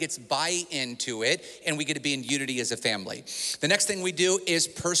everybody gets buy-in to it and we get to be in unity as a family. The next thing we do is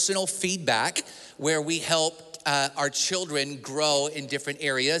personal feedback where we help our children grow in different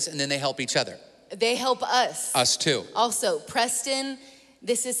areas and then they help each other. They help us. Us too. Also, Preston,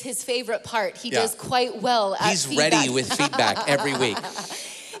 this is his favorite part. He does quite well at feedback. He's ready with feedback every week.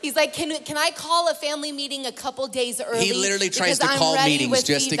 He's like, can I call a family meeting a couple days early? He literally tries to call meetings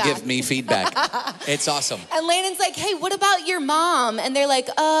just to give me feedback. It's awesome. And Landon's like, hey, what about your mom? And they're like,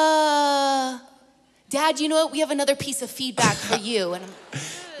 Dad, you know what? We have another piece of feedback for you. And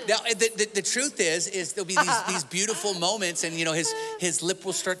now, the truth is there'll be these beautiful moments and, you know, his lip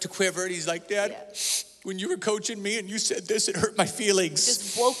will start to quiver and he's like, Dad, when you were coaching me and you said this, it hurt my feelings.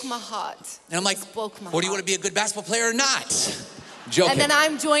 Just broke my heart. And I'm like, well, do you want to be a good basketball player or not? Joking. And then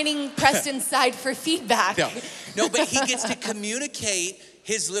I'm joining Preston's side for feedback. No, but he gets to communicate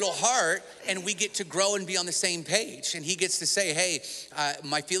his little heart and we get to grow and be on the same page. And he gets to say, hey,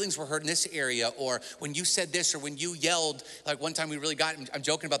 my feelings were hurt in this area, or when you said this, or when you yelled, like one time we really got, I'm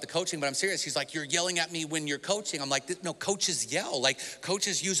joking about the coaching, but I'm serious. He's like, you're yelling at me when you're coaching. I'm like, no, coaches yell. Like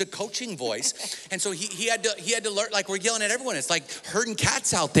coaches use a coaching voice. And so he had to learn, like we're yelling at everyone. It's like herding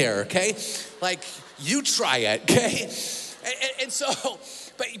cats out there, okay? Like you try it, okay? And so,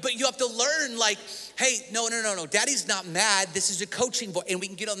 but you have to learn, like, hey, no, Daddy's not mad. This is a coaching voice, and we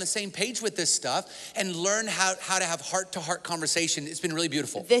can get on the same page with this stuff and learn how to have heart-to-heart conversation. It's been really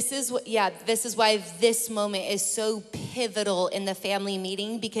beautiful. This is why this moment is so pivotal in the family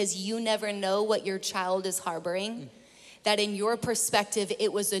meeting, because you never know what your child is harboring. That in your perspective,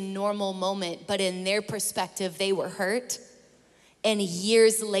 it was a normal moment, but in their perspective, they were hurt. And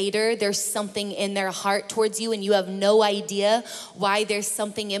years later, there's something in their heart towards you and you have no idea why there's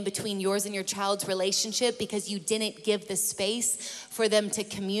something in between yours and your child's relationship because you didn't give the space for them to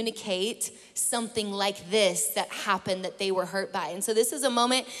communicate something like this that happened that they were hurt by. And so this is a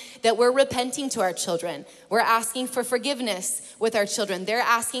moment that we're repenting to our children. We're asking for forgiveness with our children. They're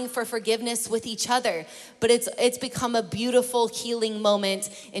asking for forgiveness with each other. But it's become a beautiful healing moment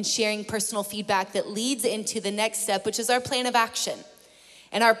in sharing personal feedback that leads into the next step, which is our plan of action.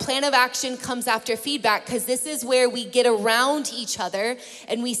 And our plan of action comes after feedback, because this is where we get around each other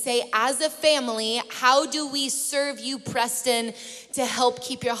and we say, as a family, how do we serve you, Preston, to help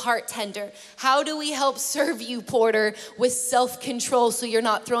keep your heart tender? How do we help serve you, Porter, with self-control so you're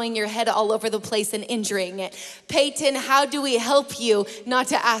not throwing your head all over the place and injuring it? Peyton, how do we help you not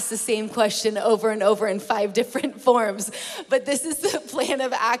to ask the same question over and over in 5 different forms? But this is the plan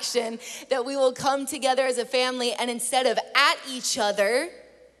of action, that we will come together as a family, and instead of at each other,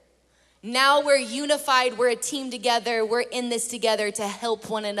 now we're unified, we're a team together, we're in this together to help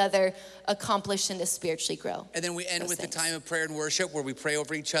one another accomplish and to spiritually grow. And then we end with the time of prayer and worship where we pray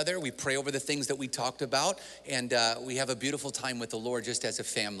over each other, we pray over the things that we talked about, and we have a beautiful time with the Lord just as a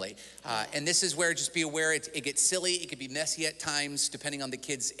family. And this is where, just be aware, it gets silly, it can be messy at times depending on the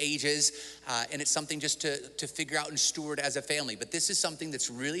kids' ages, and it's something just to figure out and steward as a family. But this is something that's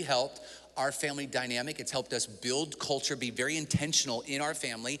really helped our family dynamic. It's helped us build culture, be very intentional in our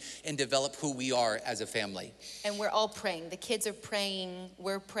family, and develop who we are as a family. And we're all praying. The kids are praying.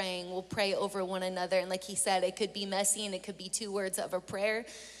 We're praying. We'll pray over one another. And like he said, it could be messy and it could be 2 words of a prayer,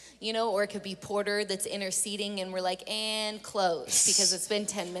 you know, or it could be Porter that's interceding and we're like, and close, because it's been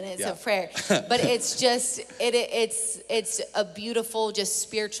 10 minutes of prayer. But it's just, it's a beautiful, just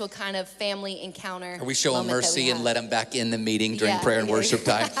spiritual kind of family encounter. Or we show them mercy and let them back in the meeting during prayer and worship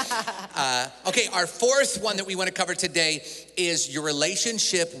time. Okay, our fourth one that we want to cover today is your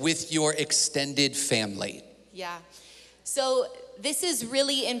relationship with your extended family. Yeah. So this is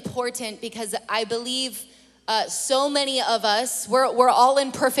really important because I believe so many of us, we're all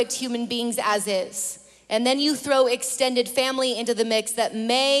imperfect human beings as is. And then you throw extended family into the mix that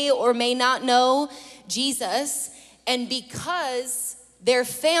may or may not know Jesus. And because they're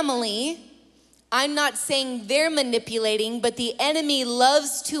family, I'm not saying they're manipulating, but the enemy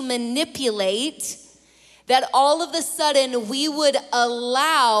loves to manipulate, that all of a sudden we would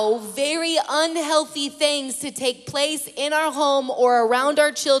allow very unhealthy things to take place in our home or around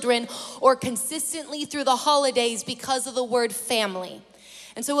our children or consistently through the holidays because of the word family.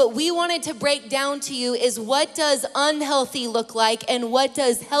 And so what we wanted to break down to you is, what does unhealthy look like and what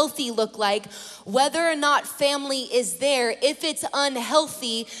does healthy look like? Whether or not family is there, if it's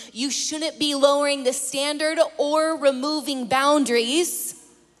unhealthy, you shouldn't be lowering the standard or removing boundaries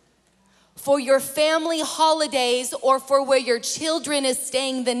for your family holidays, or for where your children is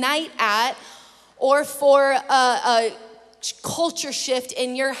staying the night at, or for a culture shift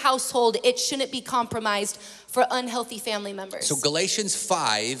in your household. It shouldn't be compromised for unhealthy family members. So Galatians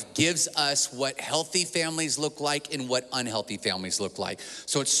 5 gives us what healthy families look like and what unhealthy families look like.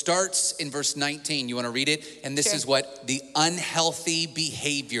 So it starts in verse 19. You want to read it? And this is what the unhealthy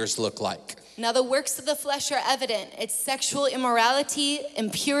behaviors look like. Now the works of the flesh are evident. It's sexual immorality,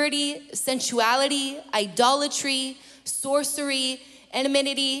 impurity, sensuality, idolatry, sorcery,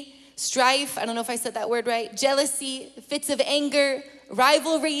 enmity, strife, I don't know if I said that word right, jealousy, fits of anger,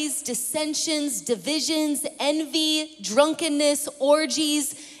 rivalries, dissensions, divisions, envy, drunkenness,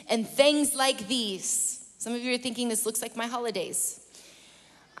 orgies, and things like these. Some of you are thinking this looks like my holidays.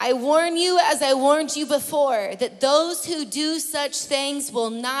 I warn you, as I warned you before, that those who do such things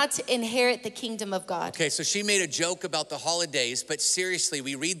will not inherit the kingdom of God. Okay, so she made a joke about the holidays, but seriously,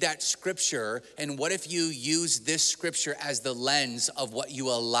 we read that scripture, and what if you use this scripture as the lens of what you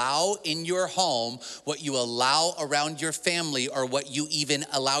allow in your home, what you allow around your family, or what you even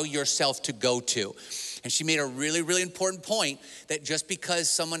allow yourself to go to? And she made a really, really important point, that just because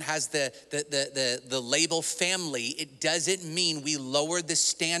someone has the label family, it doesn't mean we lower the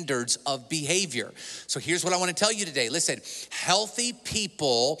standards of behavior. So here's what I want to tell you today. Listen, healthy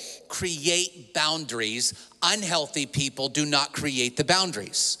people create boundaries. Unhealthy people do not create the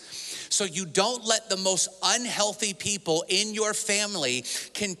boundaries. So you don't let the most unhealthy people in your family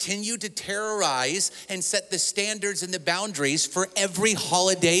continue to terrorize and set the standards and the boundaries for every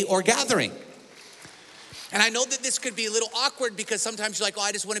holiday or gathering. And I know that this could be a little awkward, because sometimes you're like, oh,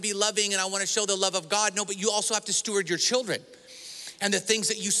 I just want to be loving and I want to show the love of God. No, but you also have to steward your children and the things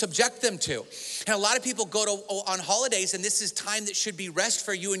that you subject them to. And a lot of people go on holidays, and this is time that should be rest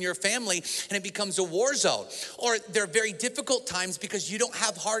for you and your family, and it becomes a war zone. Or they're very difficult times because you don't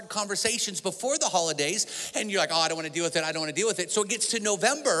have hard conversations before the holidays, and you're like, oh, I don't want to deal with it, I don't want to deal with it. So it gets to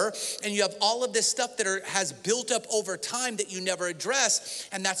November, and you have all of this stuff that has built up over time that you never address,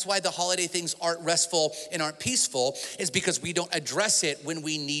 and that's why the holiday things aren't restful and aren't peaceful, is because we don't address it when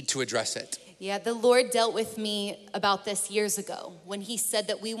we need to address it. Yeah, the Lord dealt with me about this years ago when he said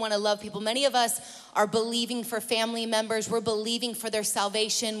that we want to love people. Many of us are believing for family members. We're believing for their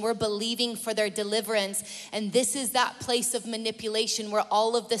salvation. We're believing for their deliverance. And this is that place of manipulation where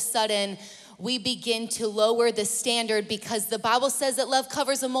all of the sudden we begin to lower the standard, because the Bible says that love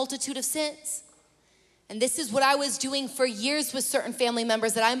covers a multitude of sins. And this is what I was doing for years with certain family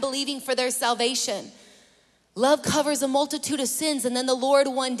members, that I'm believing for their salvation. Love covers a multitude of sins. And then the Lord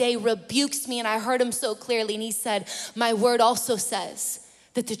one day rebukes me, and I heard him so clearly. And he said, my word also says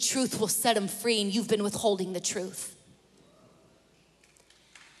that the truth will set them free, and you've been withholding the truth.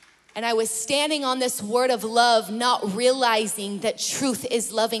 And I was standing on this word of love, not realizing that truth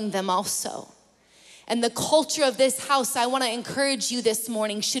is loving them also. And the culture of this house, I want to encourage you this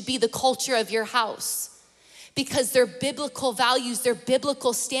morning, should be the culture of your house. Because they're biblical values, they're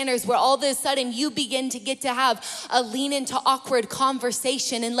biblical standards, where all of a sudden you begin to get to have a lean into awkward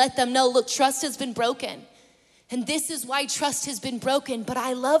conversation and let them know, look, trust has been broken. And this is why trust has been broken, but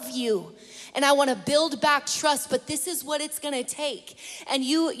I love you. And I want to build back trust, but this is what it's going to take. And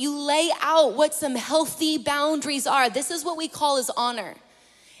you lay out what some healthy boundaries are. This is what we call as honor.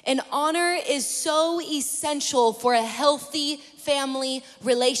 And honor is so essential for a healthy family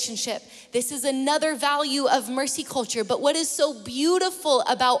relationship. This is another value of mercy culture. But what is so beautiful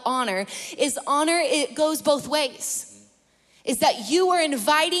about honor is it goes both ways. Is that you are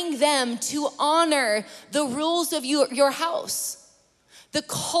inviting them to honor the rules of your house. The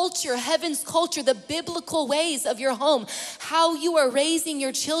culture, heaven's culture, the biblical ways of your home, how you are raising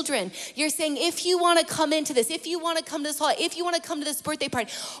your children. You're saying, if you want to come into this, if you want to come to this hall, if you want to come to this birthday party,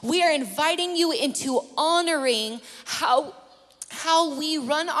 we are inviting you into honoring how we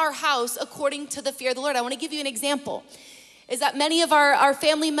run our house according to the fear of the Lord. I want to give you an example. Is that many of our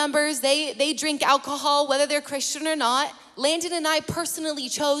family members, they drink alcohol, whether they're Christian or not. Landon and I personally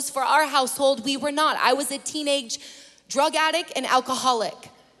chose for our household, we were not. I was a teenage drug addict and alcoholic.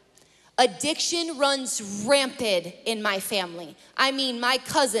 Addiction runs rampant in my family. I mean, my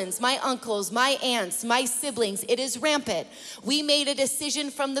cousins, my uncles, my aunts, my siblings, it is rampant. We made a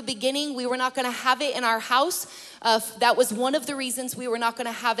decision from the beginning. We were not going to have it in our house. That was one of the reasons we were not going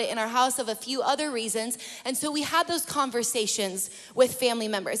to have it in our house, of a few other reasons. And so we had those conversations with family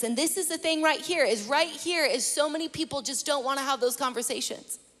members. And this is the thing right here is so many people just don't want to have those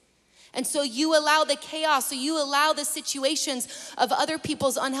conversations. And so you allow the chaos, so you allow the situations of other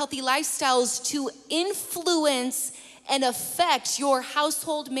people's unhealthy lifestyles to influence and affect your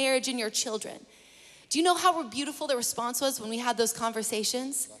household, marriage, and your children. Do you know how beautiful the response was when we had those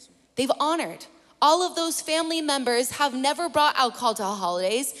conversations? Awesome. They've honored. All of those family members have never brought alcohol to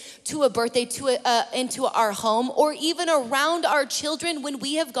holidays, to a birthday, into our home, or even around our children when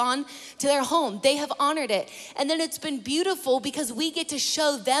we have gone to their home. They have honored it. And then it's been beautiful because we get to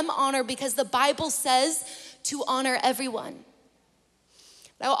show them honor, because the Bible says to honor everyone.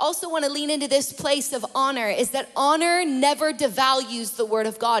 I also want to lean into this place of honor, is that honor never devalues the word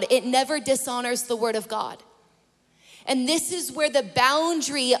of God. It never dishonors the word of God. And this is where the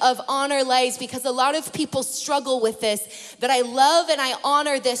boundary of honor lays, because a lot of people struggle with this, that I love and I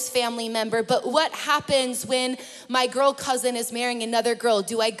honor this family member, but what happens when my girl cousin is marrying another girl?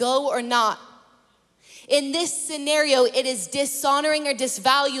 Do I go or not? In this scenario, it is dishonoring or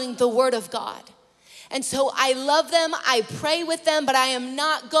disvaluing the word of God. And so I love them, I pray with them, but I am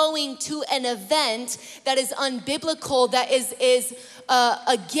not going to an event that is unbiblical, that is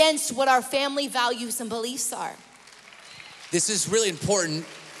against what our family values and beliefs are. This is really important,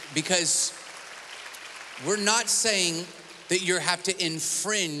 because we're not saying that you have to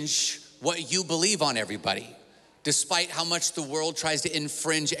infringe what you believe on everybody, despite how much the world tries to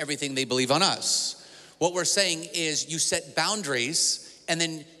infringe everything they believe on us. What we're saying is you set boundaries, and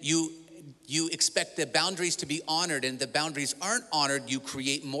then you expect the boundaries to be honored, and if the boundaries aren't honored, you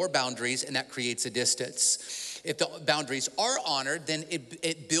create more boundaries, and that creates a distance. If the boundaries are honored, then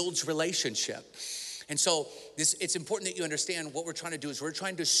it builds relationship. And so it's important that you understand what we're trying to do is we're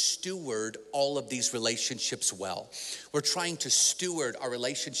trying to steward all of these relationships well. We're trying to steward our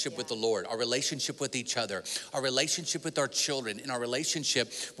relationship with the Lord, our relationship with each other, our relationship with our children, and our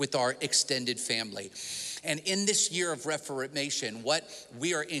relationship with our extended family. And in this year of Reformation, what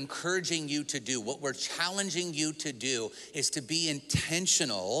we are encouraging you to do, what we're challenging you to do, is to be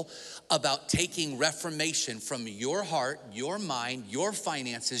intentional about taking Reformation from your heart, your mind, your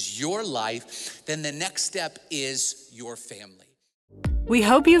finances, your life. Then the next step is your family. We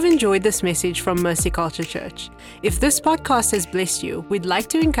hope you've enjoyed this message from Mercy Culture Church. If this podcast has blessed you, we'd like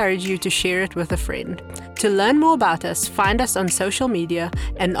to encourage you to share it with a friend. To learn more about us, find us on social media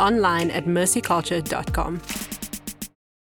and online at mercyculture.com.